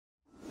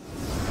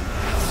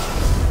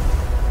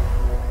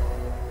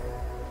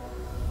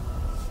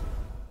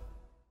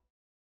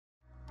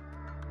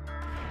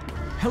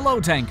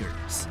Hello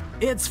Tankers!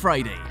 It's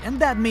Friday, and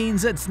that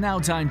means it's now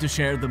time to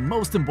share the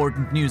most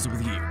important news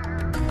with you.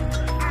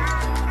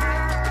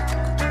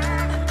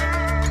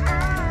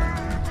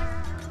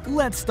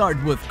 Let's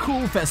start with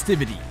cool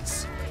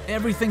festivities.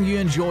 Everything you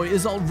enjoy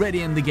is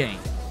already in the game.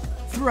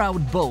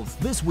 Throughout both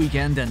this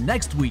weekend and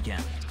next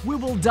weekend, we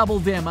will double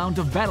the amount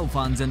of battle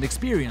funds and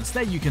experience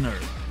that you can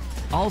earn.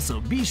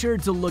 Also, be sure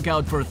to look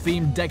out for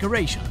themed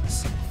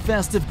decorations,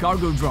 festive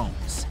cargo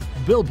drones,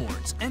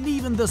 billboards, and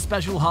even the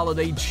special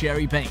holiday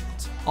cherry paint,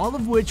 all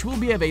of which will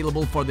be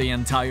available for the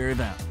entire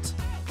event.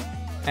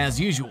 As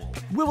usual,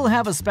 we will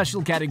have a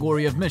special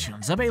category of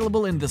missions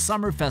available in the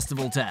Summer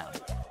Festival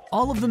tab.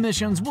 All of the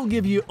missions will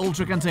give you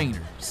Ultra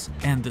Containers,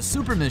 and the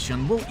Super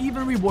Mission will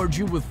even reward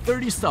you with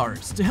 30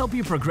 stars to help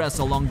you progress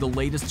along the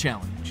latest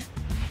challenge.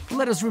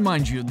 Let us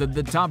remind you that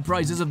the top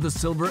prizes of the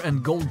Silver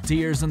and Gold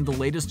tiers in the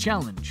latest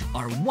challenge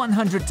are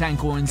 100 tank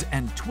coins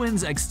and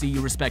Twins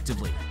XT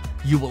respectively.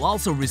 You will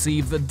also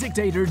receive the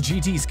Dictator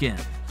GT skin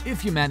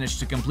if you manage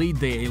to complete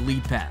the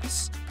Elite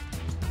Pass.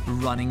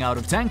 Running out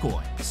of tank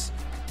coins?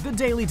 The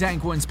Daily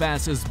Tank Coins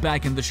Pass is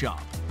back in the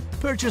shop.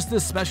 Purchase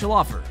this special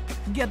offer,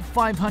 get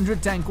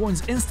 500 tank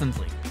coins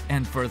instantly,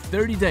 and for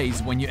 30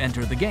 days when you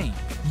enter the game,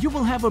 you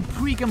will have a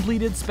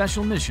pre-completed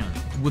special mission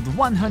with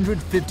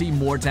 150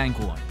 more tank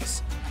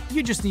coins.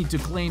 You just need to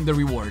claim the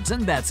rewards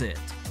and that's it.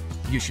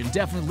 You should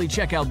definitely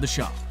check out the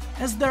shop,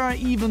 as there are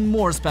even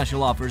more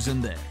special offers in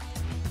there.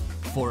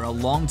 For a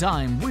long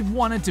time, we've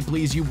wanted to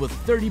please you with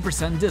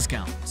 30%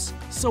 discounts,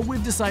 so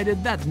we've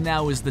decided that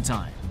now is the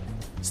time.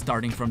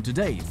 Starting from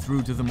today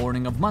through to the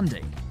morning of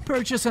Monday,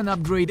 purchase and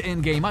upgrade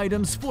in-game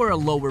items for a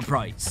lower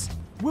price.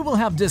 We will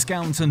have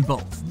discounts in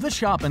both the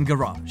shop and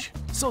garage,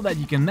 so that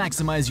you can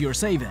maximize your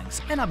savings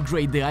and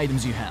upgrade the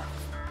items you have.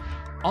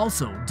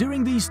 Also,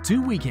 during these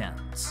 2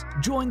 weekends,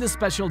 join the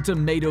special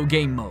Tomato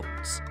game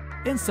modes.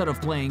 Instead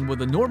of playing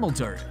with a normal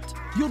turret,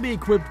 you'll be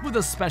equipped with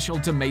a special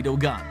tomato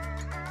gun.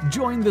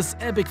 Join this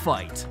epic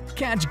fight,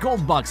 catch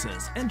gold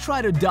boxes, and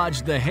try to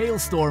dodge the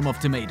hailstorm of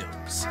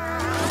tomatoes.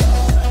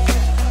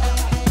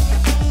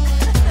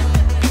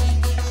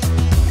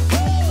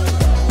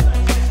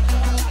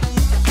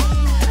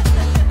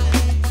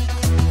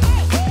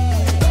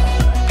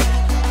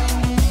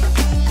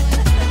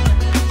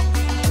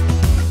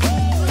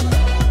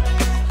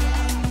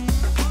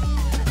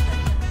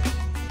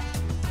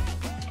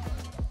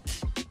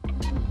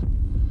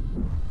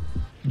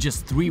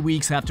 Just 3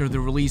 weeks after the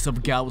release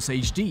of Gauss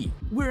HD,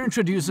 we're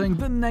introducing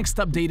the next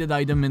updated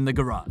item in the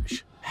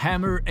garage,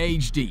 Hammer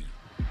HD.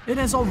 It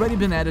has already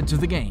been added to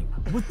the game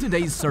with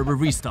today's server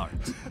restart.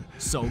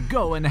 So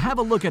go and have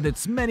a look at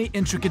its many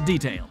intricate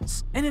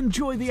details and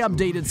enjoy the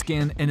updated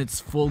skin in its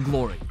full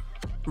glory.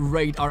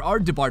 Rate our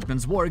art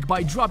department's work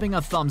by dropping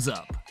a thumbs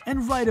up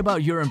and write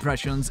about your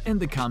impressions in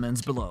the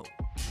comments below.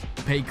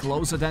 Pay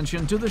close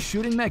attention to the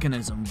shooting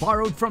mechanism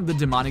borrowed from the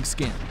demonic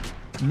skin.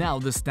 Now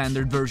the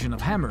standard version of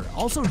Hammer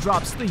also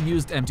drops the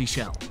used empty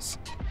shells.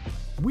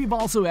 We've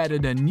also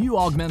added a new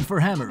augment for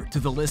Hammer to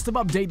the list of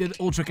updated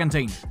Ultra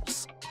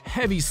Containers,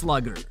 Heavy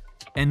Slugger,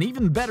 an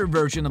even better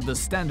version of the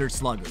standard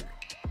Slugger.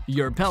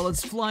 Your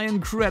pellets fly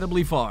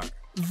incredibly far,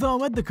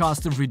 though at the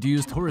cost of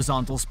reduced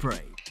horizontal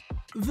spray.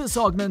 This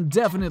augment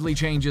definitely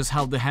changes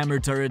how the Hammer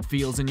turret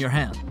feels in your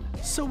hand,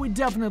 so we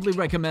definitely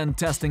recommend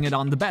testing it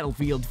on the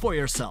battlefield for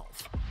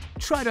yourself.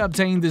 Try to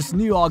obtain this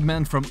new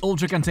augment from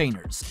Ultra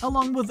Containers,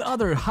 along with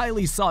other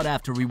highly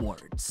sought-after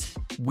rewards.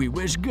 We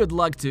wish good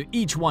luck to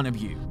each one of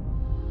you.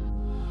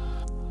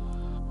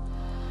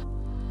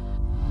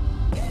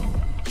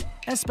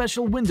 A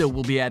special window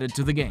will be added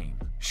to the game,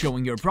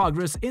 showing your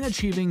progress in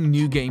achieving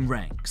new game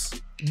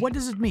ranks. What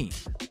does it mean?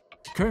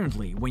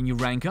 Currently, when you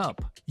rank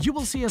up, you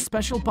will see a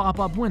special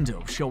pop-up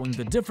window showing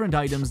the different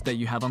items that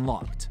you have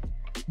unlocked.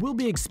 We'll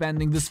be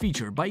expanding this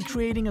feature by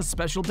creating a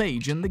special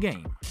page in the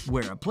game,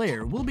 where a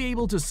player will be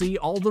able to see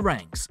all the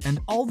ranks and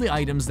all the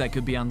items that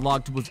could be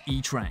unlocked with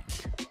each rank.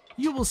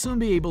 You will soon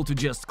be able to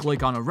just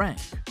click on a rank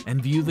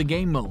and view the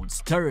game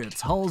modes, turrets,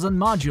 hulls, and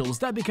modules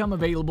that become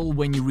available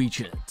when you reach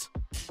it.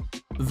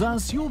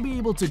 Thus, you'll be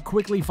able to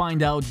quickly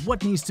find out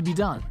what needs to be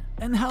done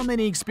and how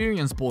many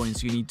experience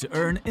points you need to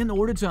earn in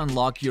order to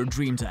unlock your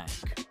dream tank.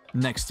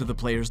 Next to the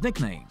player's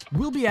nickname,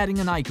 we'll be adding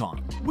an icon,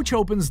 which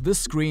opens this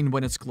screen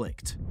when it's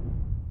clicked.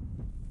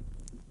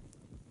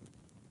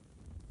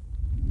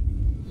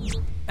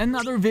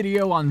 Another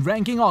video on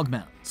ranking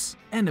augments,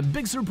 and a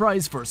big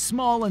surprise for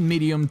small and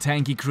medium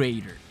tanky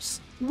creators.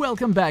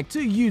 Welcome back to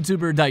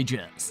YouTuber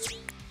Digest.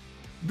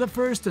 The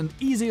first and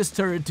easiest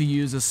turret to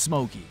use is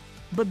Smokey,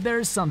 but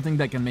there's something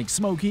that can make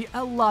Smokey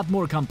a lot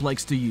more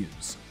complex to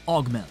use: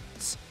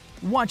 augments.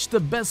 Watch the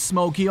best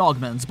Smokey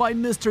augments by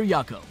Mr.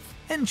 Yakov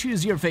and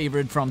choose your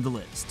favorite from the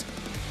list.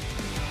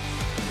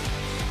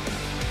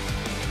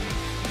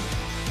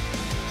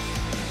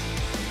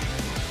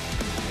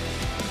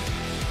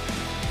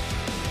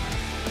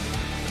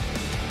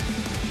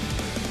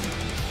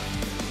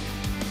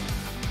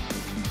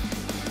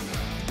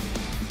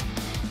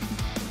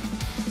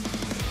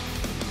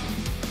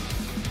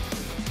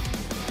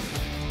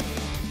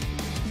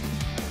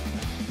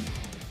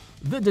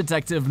 The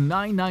Detective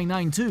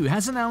 9992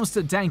 has announced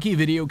a Tanki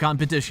video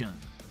competition.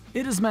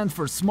 It is meant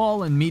for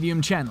small and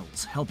medium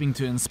channels, helping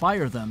to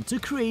inspire them to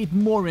create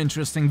more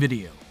interesting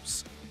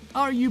videos.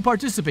 Are you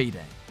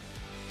participating?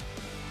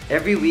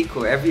 Every week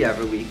or every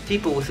other week,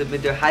 people will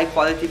submit their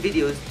high-quality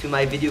videos to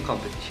my video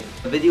competition.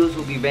 The videos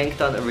will be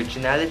ranked on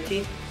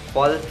originality,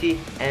 quality,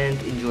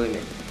 and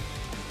enjoyment.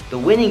 The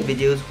winning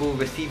videos will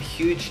receive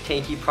huge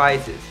Tanki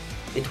prizes.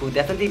 It will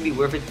definitely be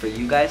worth it for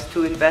you guys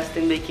to invest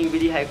in making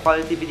really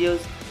high-quality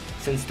videos,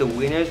 since the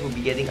winners will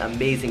be getting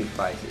amazing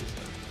prizes.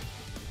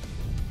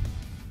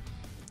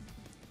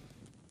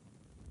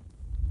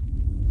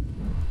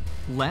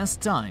 Last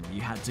time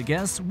you had to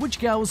guess which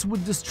Gauss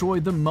would destroy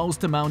the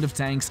most amount of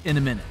tanks in a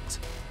minute.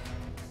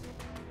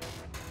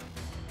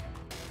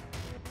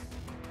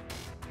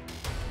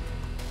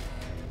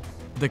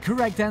 The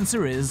correct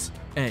answer is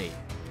A.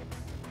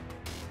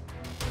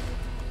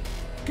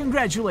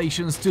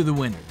 Congratulations to the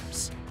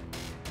winners.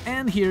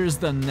 And here's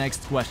the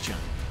next question.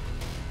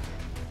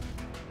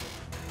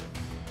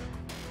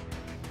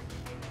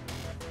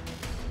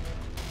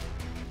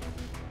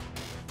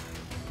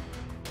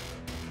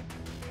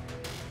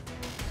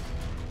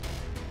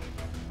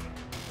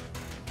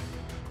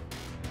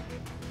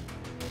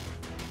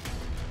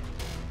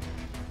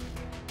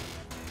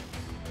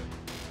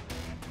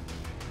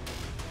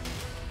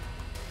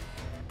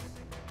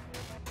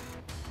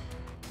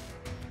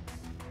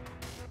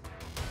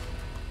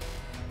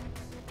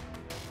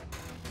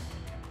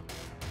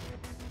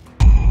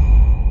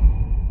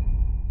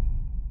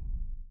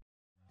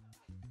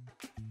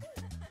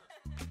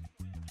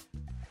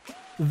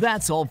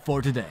 That's all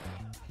for today.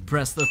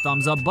 Press the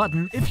thumbs up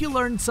button if you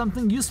learned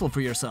something useful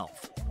for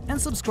yourself, and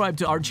subscribe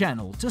to our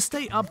channel to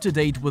stay up to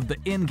date with the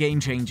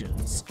in-game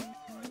changes.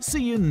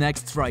 See you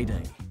next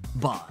Friday.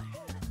 Bye.